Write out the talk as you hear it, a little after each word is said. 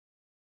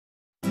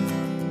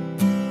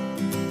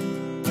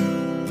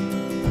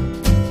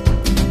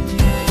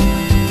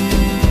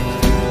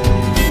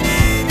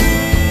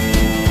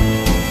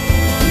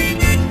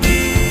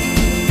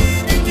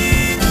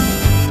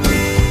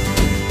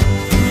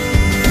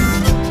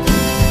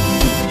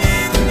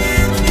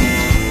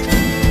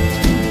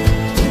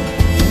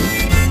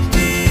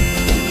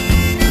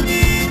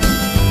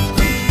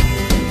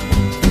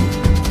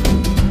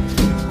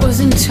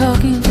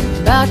talking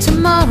about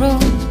tomorrow.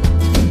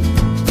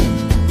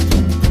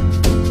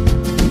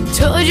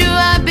 Told you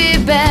I'd be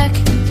back.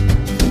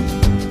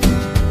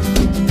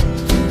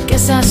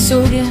 Guess I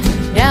sold you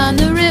down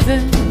the river.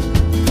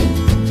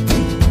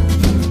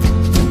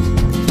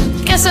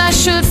 Guess I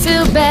should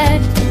feel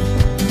bad.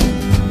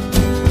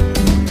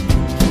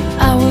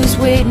 I was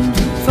waiting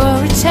for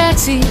a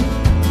taxi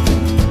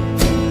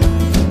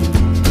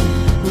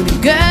when a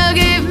girl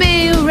gave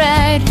me a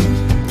ride.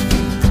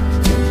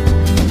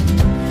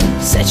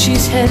 Said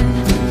she's heading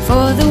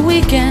for the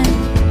weekend,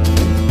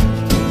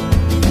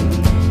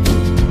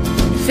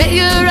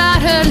 figure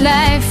out her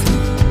life.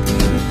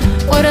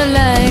 What I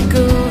like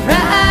a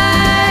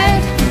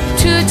ride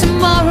to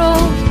tomorrow.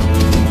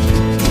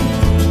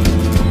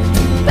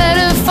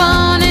 Better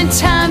fun and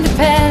time to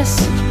pass.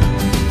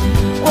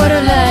 What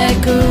I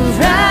like a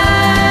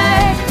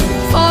ride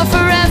for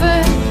forever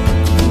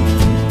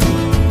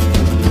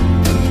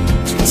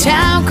to a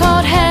town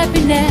called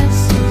happiness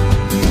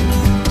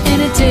in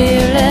a day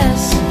or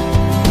less.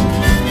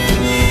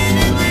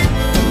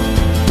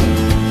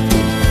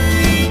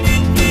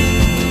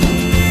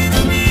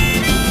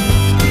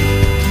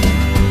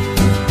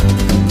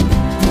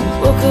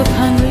 Woke up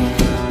hungry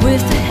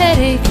with a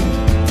headache,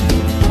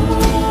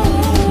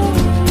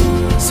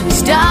 so we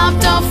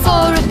stopped off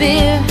for a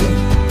beer.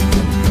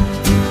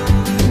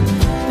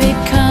 Made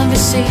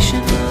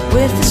conversation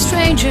with a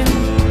stranger.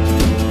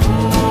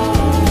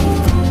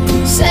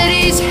 Said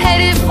he's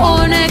headed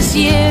for next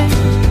year.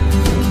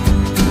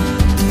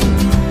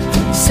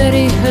 Said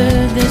he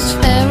heard there's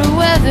fairer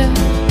weather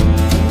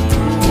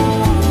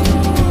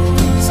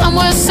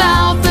somewhere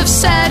south of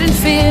sad and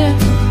fear.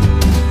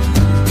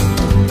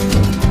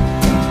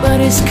 But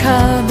his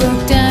car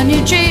broke down,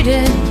 you're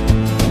jaded.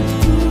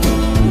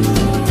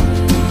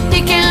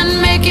 He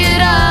can't make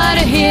it out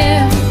of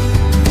here.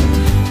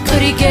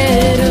 Could he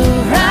get a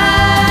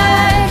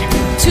ride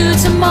to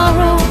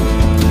tomorrow?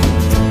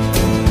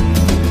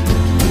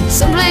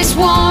 Someplace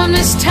warm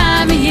this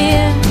time of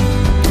year.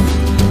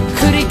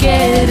 Could he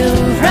get a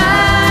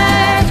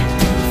ride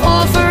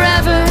for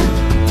forever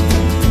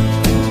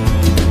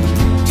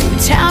to a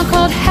town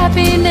called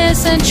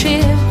happiness and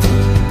cheer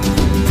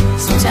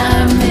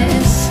sometime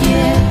this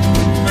year?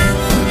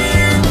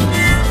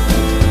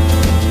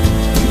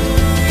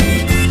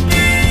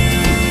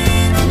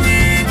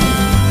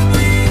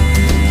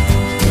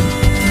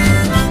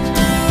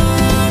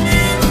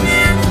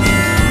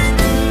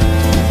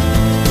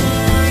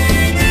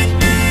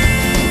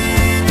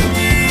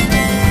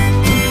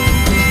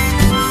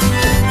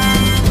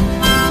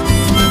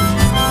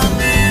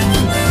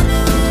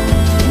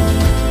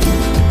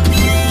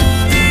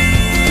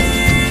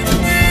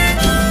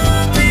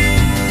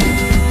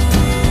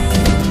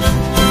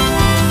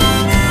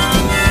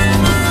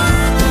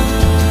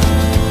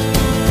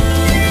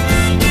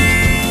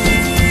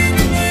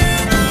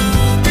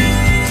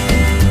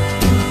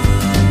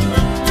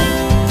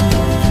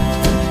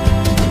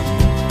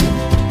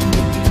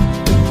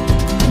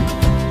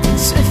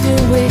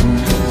 Waiting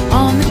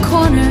on the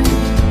corner,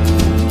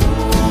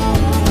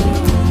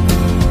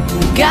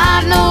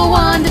 got no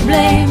one to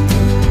blame,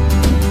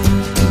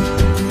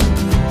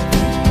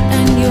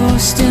 and you're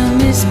still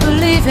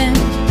misbelieving.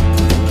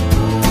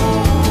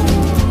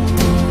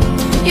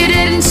 You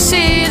didn't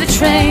see the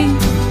train.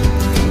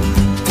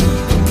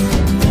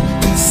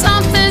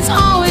 Something's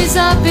always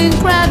up and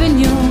grabbing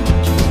you,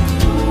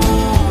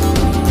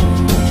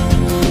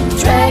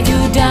 drag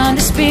you down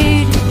to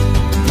speed.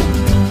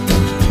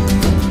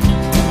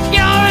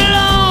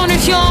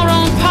 Your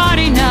own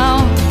party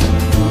now.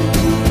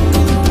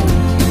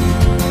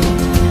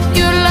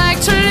 You'd like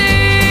to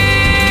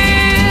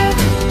live,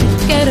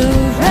 get a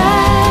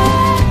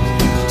ride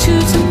to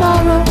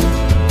tomorrow.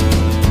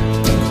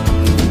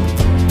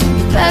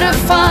 Better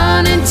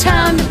fun and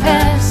time to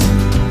pass.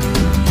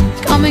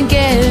 Come and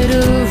get a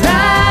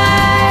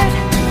ride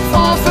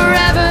for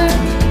forever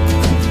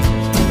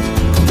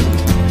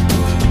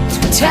to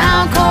a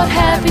town called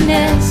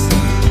happiness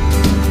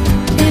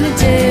in a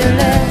day or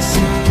less.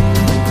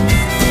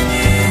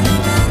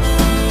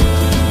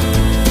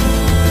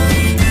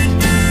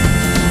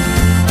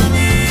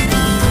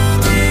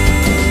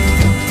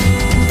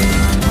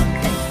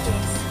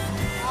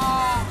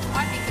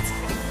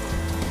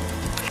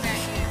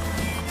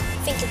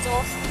 I think it's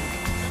awesome.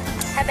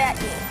 How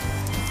about you?